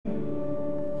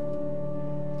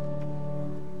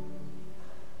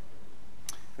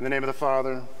In the name of the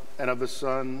Father, and of the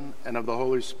Son, and of the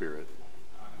Holy Spirit.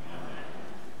 Amen.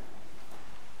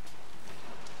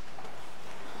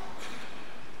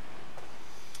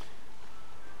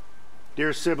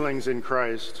 Dear siblings in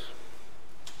Christ,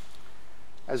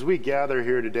 as we gather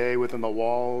here today within the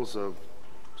walls of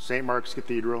St. Mark's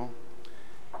Cathedral,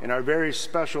 in our very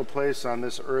special place on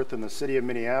this earth in the city of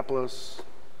Minneapolis,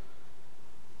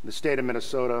 the state of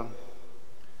Minnesota,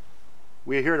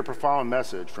 we hear a profound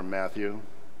message from Matthew.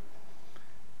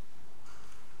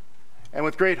 And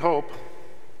with great hope,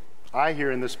 I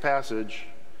hear in this passage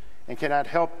and cannot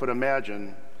help but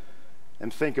imagine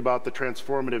and think about the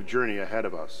transformative journey ahead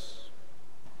of us.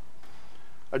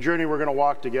 A journey we're going to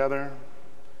walk together,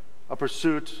 a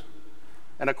pursuit,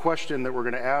 and a question that we're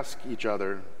going to ask each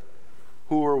other: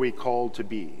 who are we called to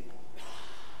be?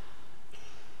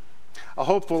 A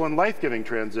hopeful and life-giving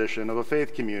transition of a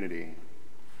faith community,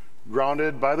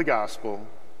 grounded by the gospel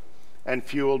and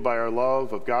fueled by our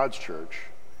love of God's church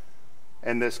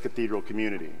and this cathedral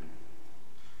community.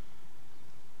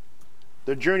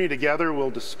 The journey together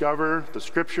will discover the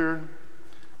scripture,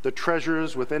 the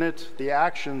treasures within it, the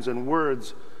actions and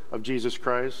words of Jesus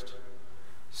Christ,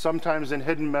 sometimes in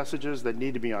hidden messages that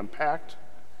need to be unpacked,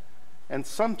 and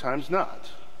sometimes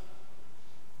not,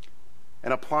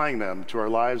 and applying them to our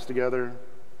lives together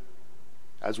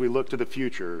as we look to the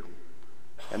future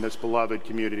and this beloved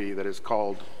community that is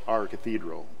called our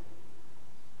cathedral.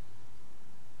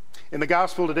 In the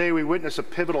gospel today, we witness a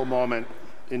pivotal moment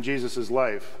in Jesus'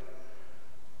 life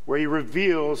where he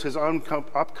reveals his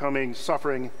upcoming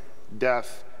suffering,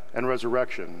 death, and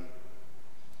resurrection.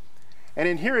 And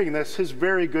in hearing this, his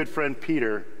very good friend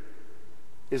Peter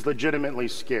is legitimately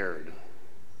scared.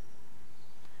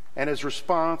 And his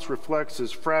response reflects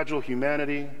his fragile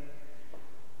humanity.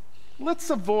 Let's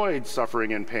avoid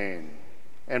suffering and pain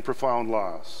and profound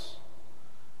loss.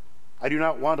 I do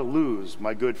not want to lose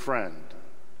my good friend.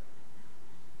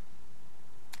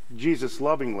 Jesus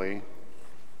lovingly,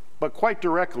 but quite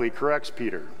directly, corrects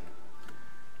Peter,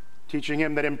 teaching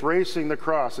him that embracing the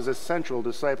cross is essential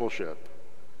discipleship,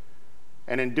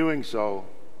 and in doing so,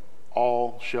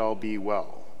 all shall be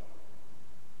well.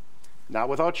 Not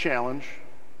without challenge,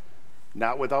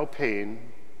 not without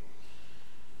pain,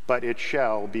 but it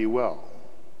shall be well.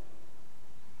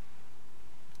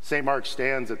 St. Mark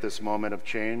stands at this moment of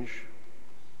change.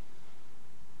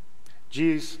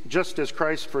 Just as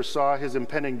Christ foresaw his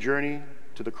impending journey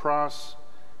to the cross,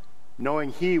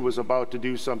 knowing he was about to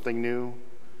do something new,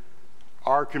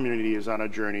 our community is on a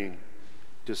journey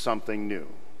to something new.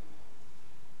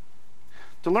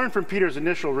 To learn from Peter's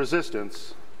initial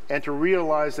resistance and to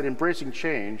realize that embracing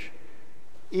change,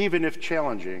 even if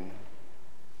challenging,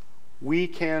 we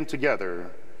can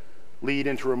together lead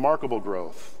into remarkable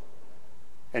growth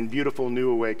and beautiful new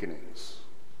awakenings.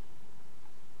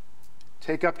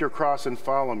 Take up your cross and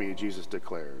follow me, Jesus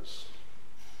declares.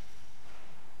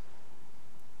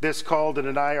 This call to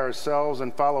deny ourselves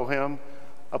and follow him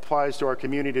applies to our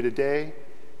community today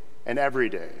and every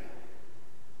day.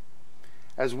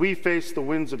 As we face the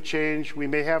winds of change, we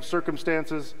may have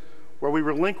circumstances where we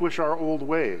relinquish our old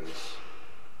ways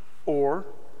or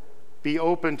be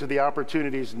open to the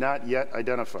opportunities not yet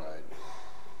identified.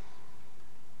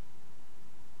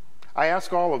 I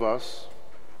ask all of us,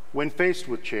 when faced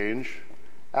with change,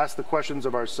 ask the questions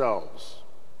of ourselves.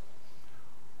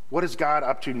 What is God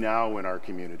up to now in our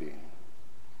community?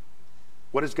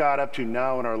 What is God up to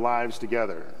now in our lives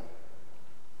together?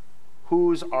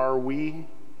 Whose are we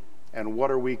and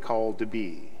what are we called to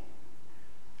be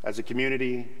as a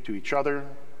community to each other,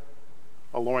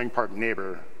 a Loring Park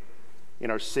neighbor, in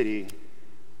our city,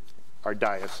 our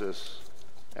diocese,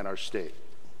 and our state?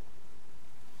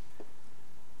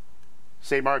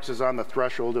 St. Mark's is on the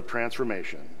threshold of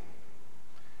transformation.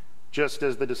 Just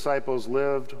as the disciples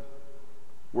lived,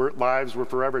 lives were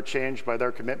forever changed by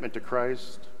their commitment to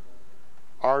Christ,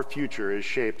 our future is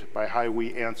shaped by how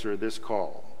we answer this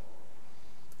call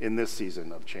in this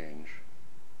season of change.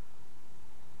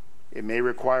 It may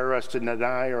require us to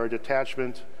deny our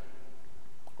detachment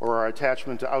or our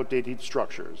attachment to outdated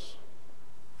structures,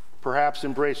 perhaps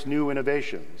embrace new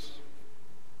innovations,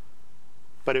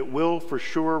 but it will for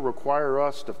sure require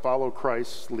us to follow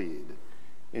Christ's lead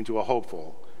into a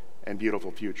hopeful and beautiful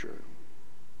future.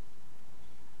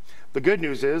 The good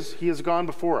news is he has gone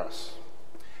before us,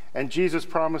 and Jesus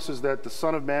promises that the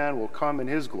Son of Man will come in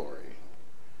his glory,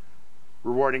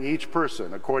 rewarding each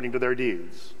person according to their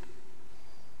deeds.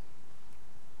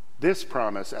 This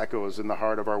promise echoes in the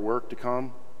heart of our work to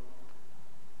come,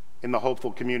 in the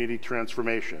hopeful community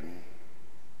transformation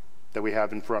that we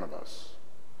have in front of us.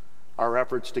 Our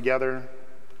efforts together,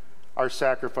 our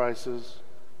sacrifices,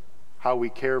 how we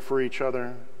care for each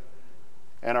other,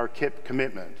 and our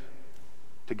commitment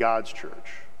to God's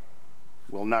church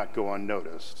will not go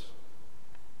unnoticed.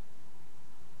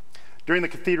 During the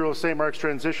Cathedral of St. Mark's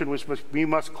transition, we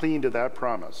must cling to that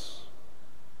promise.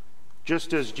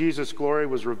 Just as Jesus' glory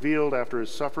was revealed after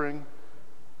his suffering,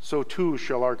 so too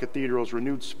shall our cathedral's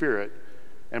renewed spirit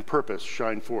and purpose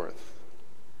shine forth.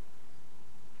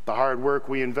 The hard work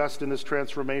we invest in this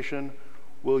transformation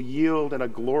will yield in a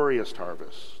glorious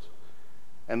harvest,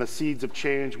 and the seeds of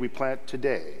change we plant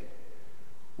today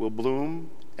will bloom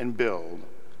and build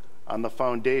on the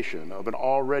foundation of an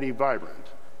already vibrant,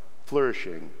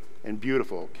 flourishing, and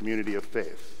beautiful community of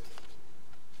faith.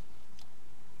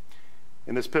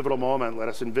 In this pivotal moment, let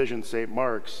us envision St.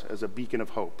 Mark's as a beacon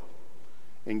of hope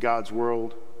in God's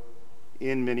world,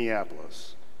 in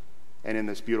Minneapolis, and in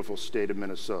this beautiful state of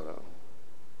Minnesota,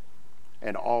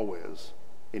 and always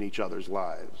in each other's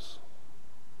lives.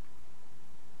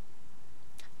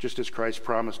 Just as Christ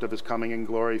promised of his coming in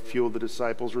glory fueled the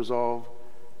disciples' resolve,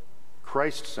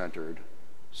 Christ-centered,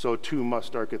 so too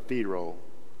must our cathedral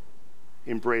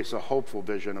embrace a hopeful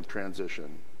vision of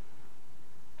transition,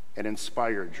 an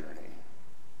inspired journey.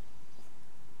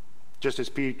 Just as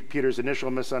Peter's initial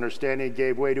misunderstanding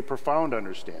gave way to profound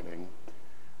understanding,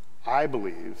 I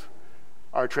believe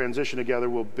our transition together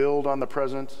will build on the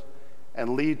present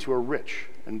and lead to a rich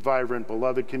and vibrant,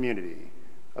 beloved community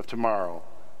of tomorrow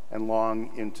and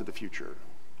long into the future.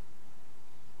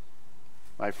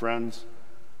 My friends,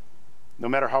 no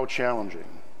matter how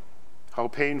challenging, how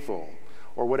painful,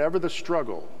 or whatever the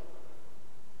struggle,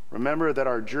 remember that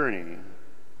our journey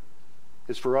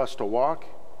is for us to walk,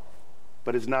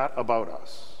 but is not about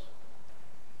us.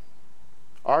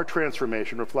 Our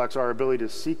transformation reflects our ability to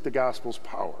seek the gospel's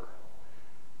power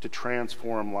to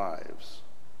transform lives.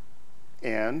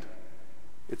 And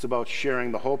it's about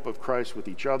sharing the hope of Christ with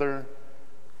each other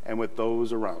and with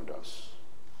those around us.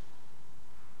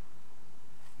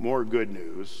 More good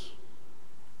news.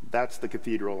 That's the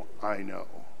cathedral I know.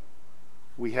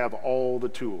 We have all the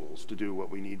tools to do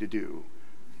what we need to do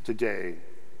today,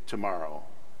 tomorrow,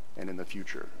 and in the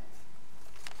future.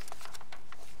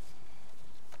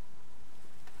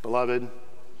 Beloved,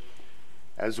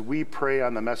 as we pray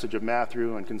on the message of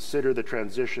Matthew and consider the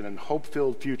transition and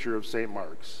hope-filled future of St.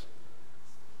 Mark's,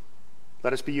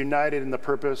 let us be united in the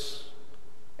purpose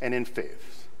and in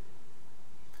faith.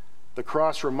 The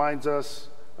cross reminds us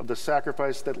of the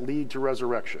sacrifice that lead to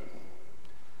resurrection.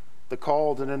 The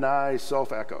call to deny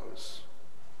self echoes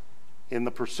in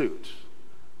the pursuit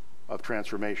of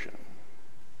transformation.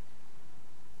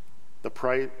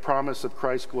 The promise of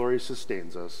Christ's glory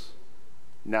sustains us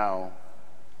now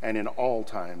and in all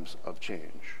times of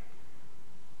change.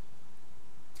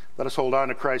 Let us hold on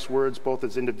to Christ's words both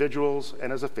as individuals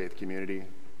and as a faith community.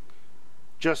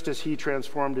 Just as he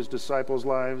transformed his disciples'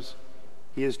 lives,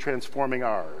 he is transforming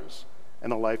ours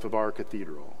and the life of our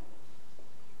cathedral.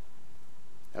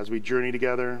 As we journey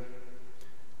together,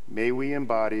 may we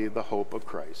embody the hope of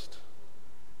Christ,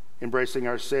 embracing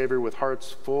our Savior with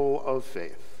hearts full of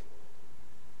faith,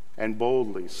 and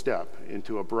boldly step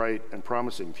into a bright and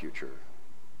promising future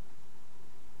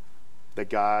that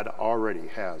God already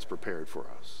has prepared for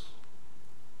us.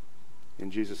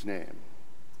 In Jesus' name,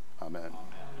 amen.